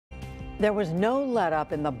There was no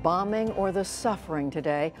let-up in the bombing or the suffering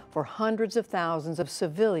today for hundreds of thousands of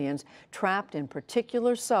civilians trapped in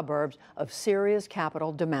particular suburbs of Syria's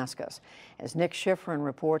capital, Damascus. As Nick Schifrin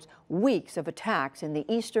reports, weeks of attacks in the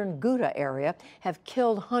eastern Ghouta area have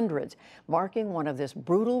killed hundreds, marking one of this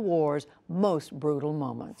brutal war's most brutal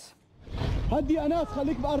moments.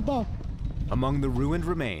 Among the ruined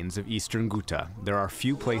remains of eastern Ghouta, there are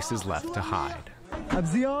few places left to hide.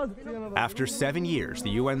 After 7 years, the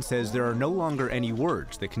UN says there are no longer any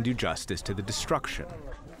words that can do justice to the destruction,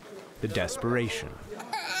 the desperation,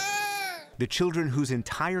 the children whose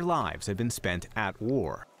entire lives have been spent at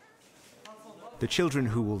war, the children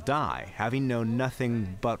who will die having known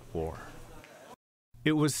nothing but war.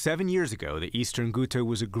 It was 7 years ago that eastern Ghouta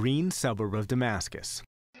was a green suburb of Damascus.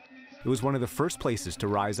 It was one of the first places to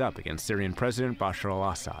rise up against Syrian President Bashar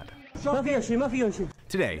al-Assad.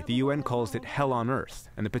 Today, the UN calls it hell on earth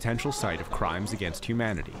and the potential site of crimes against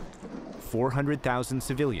humanity. 400,000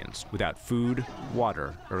 civilians without food,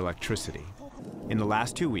 water, or electricity. In the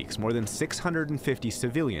last 2 weeks, more than 650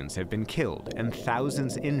 civilians have been killed and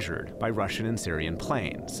thousands injured by Russian and Syrian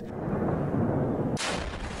planes.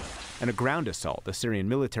 And a ground assault the Syrian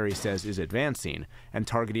military says is advancing and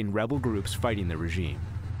targeting rebel groups fighting the regime.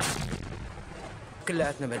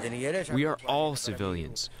 We are all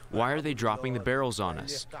civilians. Why are they dropping the barrels on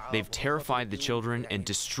us? They've terrified the children and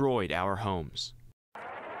destroyed our homes.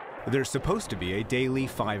 There's supposed to be a daily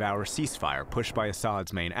 5-hour ceasefire pushed by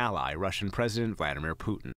Assad's main ally, Russian President Vladimir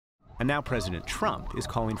Putin. And now President Trump is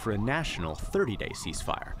calling for a national 30-day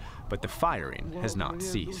ceasefire, but the firing has not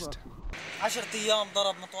ceased.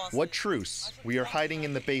 What truce? We are hiding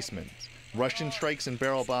in the basement. Russian strikes and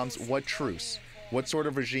barrel bombs, what truce? What sort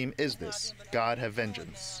of regime is this? God have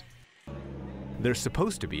vengeance. There's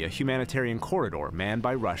supposed to be a humanitarian corridor manned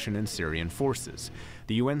by Russian and Syrian forces.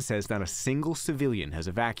 The UN says not a single civilian has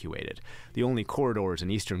evacuated. The only corridors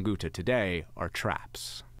in eastern Ghouta today are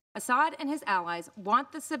traps. Assad and his allies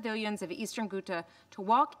want the civilians of eastern Ghouta to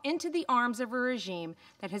walk into the arms of a regime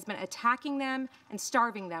that has been attacking them and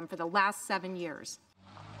starving them for the last 7 years.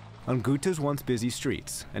 On Ghouta's once busy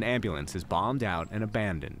streets, an ambulance is bombed out and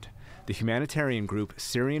abandoned. The humanitarian group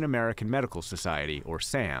Syrian American Medical Society, or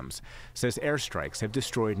SAMS, says airstrikes have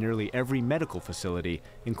destroyed nearly every medical facility,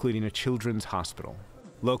 including a children's hospital.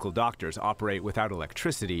 Local doctors operate without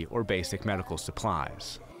electricity or basic medical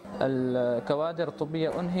supplies. The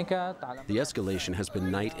escalation has been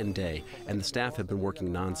night and day, and the staff have been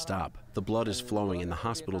working non-stop. The blood is flowing and the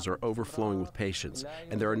hospitals are overflowing with patients,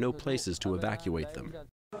 and there are no places to evacuate them.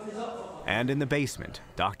 And in the basement,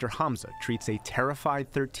 Dr. Hamza treats a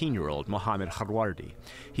terrified 13-year-old Mohammed Harwardi.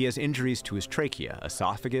 He has injuries to his trachea,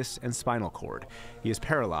 esophagus, and spinal cord. He is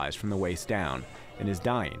paralyzed from the waist down and is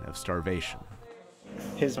dying of starvation.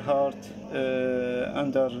 His heart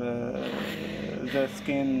under the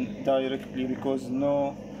skin directly because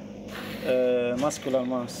no muscular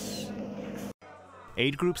mass.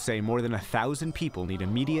 Aid groups say more than 1,000 people need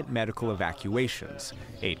immediate medical evacuations.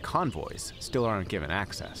 Aid convoys still aren't given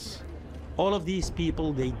access. All of these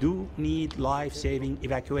people, they do need life-saving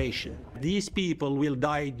evacuation. These people will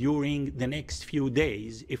die during the next few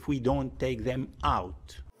days if we don't take them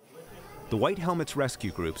out. The White Helmets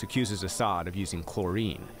rescue groups accuses Assad of using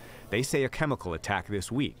chlorine. They say a chemical attack this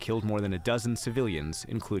week killed more than a dozen civilians,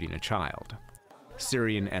 including a child.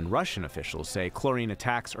 Syrian and Russian officials say chlorine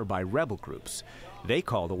attacks are by rebel groups. They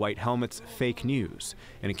call the White Helmets fake news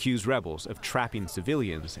and accuse rebels of trapping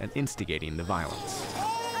civilians and instigating the violence.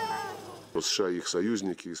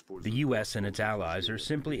 The U.S. and its allies are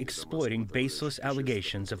simply exploiting baseless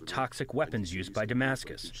allegations of toxic weapons use by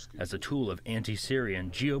Damascus as a tool of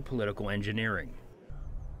anti-Syrian geopolitical engineering.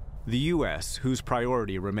 The U.S., whose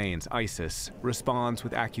priority remains ISIS, responds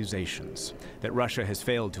with accusations that Russia has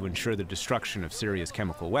failed to ensure the destruction of Syria's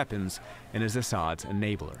chemical weapons and is Assad's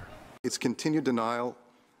enabler. Its continued denial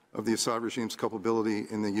of the Assad regime's culpability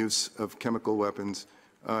in the use of chemical weapons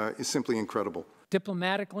is simply incredible.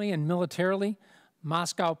 Diplomatically and militarily,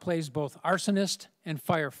 Moscow plays both arsonist and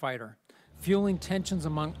firefighter, fueling tensions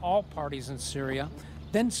among all parties in Syria,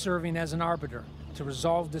 then serving as an arbiter to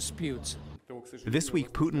resolve disputes. This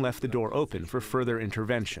week, Putin left the door open for further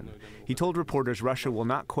intervention. He told reporters Russia will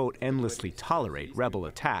not, quote, endlessly tolerate rebel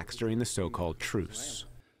attacks during the so-called truce.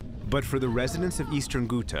 But for the residents of eastern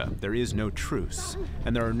Ghouta, there is no truce,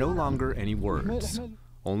 and there are no longer any words.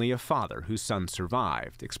 Only a father whose son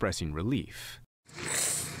survived, expressing relief,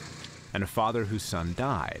 and a father whose son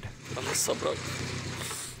died,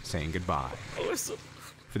 saying goodbye.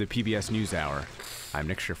 For the PBS NewsHour, I'm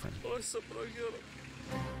Nick Schifrin.